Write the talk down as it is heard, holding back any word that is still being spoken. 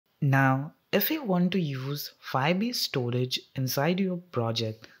Now, if you want to use Firebase storage inside your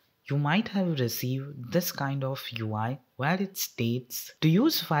project, you might have received this kind of UI where it states, to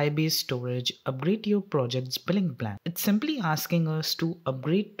use Firebase storage, upgrade your project's billing plan. It's simply asking us to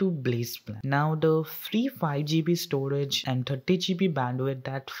upgrade to Blaze plan. Now, the free 5 GB storage and 30 GB bandwidth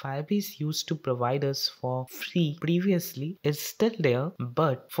that Firebase used to provide us for free previously is still there,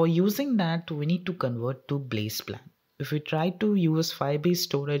 but for using that, we need to convert to Blaze plan. If we try to use Firebase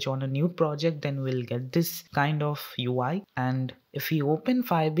storage on a new project, then we'll get this kind of UI. And if we open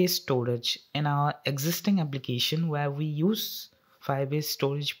Firebase storage in our existing application where we use Firebase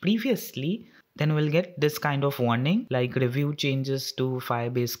storage previously, then we'll get this kind of warning like review changes to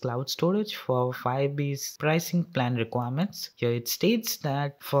Firebase cloud storage for Firebase pricing plan requirements. Here it states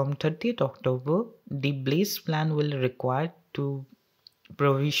that from 30th October, the Blaze plan will require to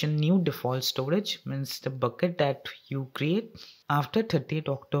provision new default storage, means the bucket that you create after 30th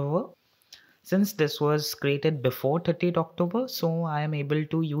October. Since this was created before 30th October, so I am able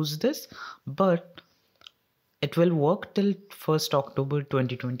to use this, but it will work till 1st October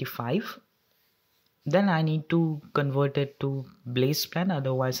 2025. Then I need to convert it to Blaze plan,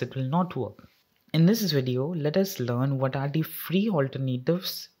 otherwise it will not work. In this video, let us learn what are the free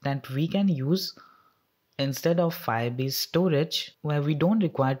alternatives that we can use instead of Firebase storage where we don't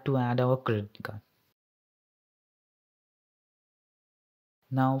require to add our credit card.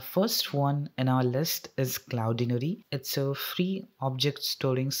 Now, first one in our list is Cloudinary. It's a free object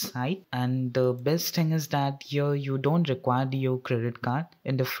storing site, and the best thing is that here you don't require your credit card.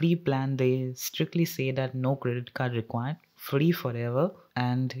 In the free plan, they strictly say that no credit card required, free forever,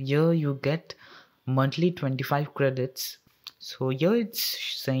 and here you get monthly 25 credits. So here it's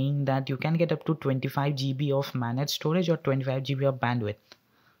saying that you can get up to 25 GB of managed storage or 25 GB of bandwidth.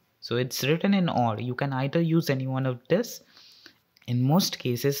 So it's written in or. You can either use any one of this. In most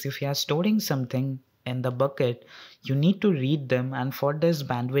cases, if you are storing something in the bucket, you need to read them, and for this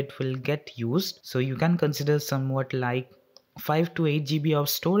bandwidth will get used. So you can consider somewhat like 5 to 8 GB of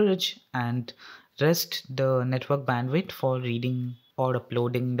storage and rest the network bandwidth for reading or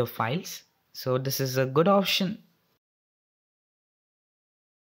uploading the files. So this is a good option.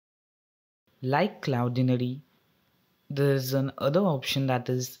 Like Cloudinary, there is another option that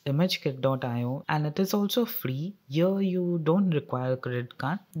is imagekit.io, and it is also free. Here you don't require a credit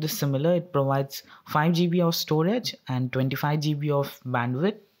card. It is similar. It provides 5 GB of storage and 25 GB of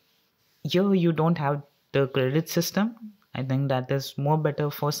bandwidth. Here you don't have the credit system. I think that is more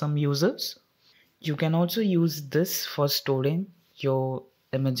better for some users. You can also use this for storing your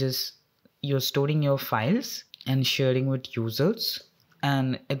images. You're storing your files and sharing with users.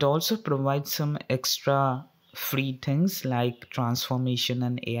 And it also provides some extra free things like transformation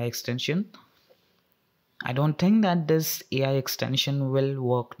and AI extension. I don't think that this AI extension will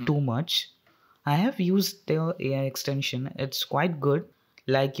work too much. I have used their AI extension. It's quite good.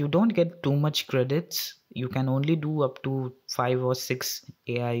 Like, you don't get too much credits. You can only do up to 5 or 6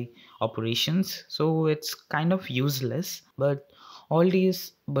 AI operations. So it's kind of useless. But all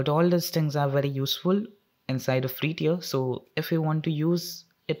these things are very useful inside a free tier. So if you want to use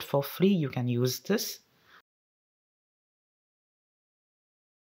it for free, you can use this.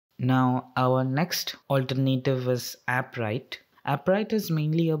 Now, our next alternative is appwrite. Appwrite is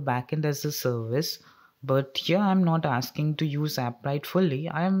mainly a backend as a service, but here I'm not asking to use appwrite fully.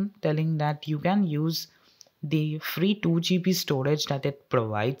 I am telling that you can use the free 2 GB storage that it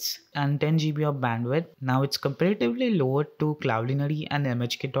provides and 10 GB of bandwidth. Now it's comparatively lower to Cloudinary and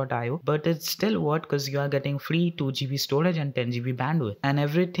imagekit.io, but it's still worth because you are getting free 2 GB storage and 10 GB bandwidth and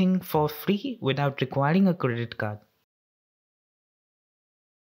everything for free without requiring a credit card.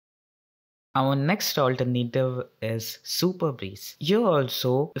 Our next alternative is superbase. Here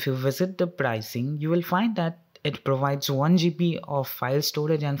also, if you visit the pricing, you will find that it provides 1 GB of file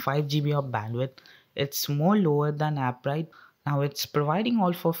storage and 5 GB of bandwidth. It's more lower than appwrite. Now it's providing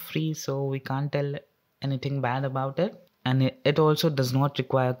all for free, so we can't tell anything bad about it. And it also does not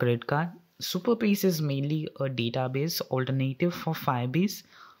require a credit card. Superbase is mainly a database alternative for Firebase,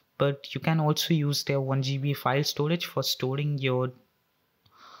 but you can also use their 1 GB file storage for storing your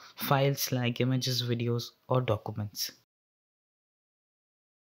files like images, videos, or documents.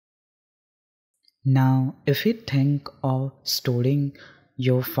 Now, if you think of storing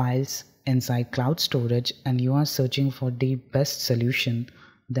your files inside cloud storage and you are searching for the best solution,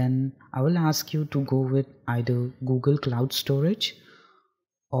 then I will ask you to go with either Google Cloud Storage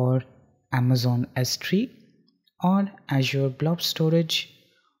or Amazon S3 or Azure Blob Storage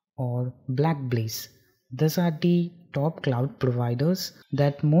or Blackblaze. These are the top cloud providers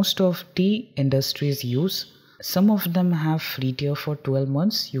that most of the industries use. Some of them have free tier for 12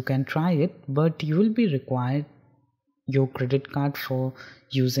 months. You can try it, but you will be required your credit card for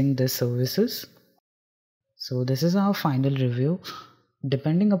using these services. So this is our final review.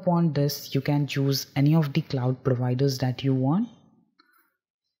 Depending upon this, you can choose any of the cloud providers that you want.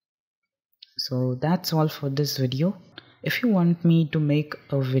 So that's all for this video. If you want me to make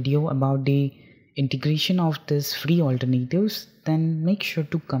a video about the integration of these free alternatives, then make sure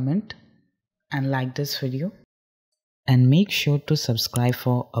to comment and like this video. And make sure to subscribe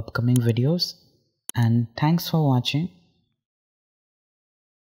for upcoming videos. And thanks for watching.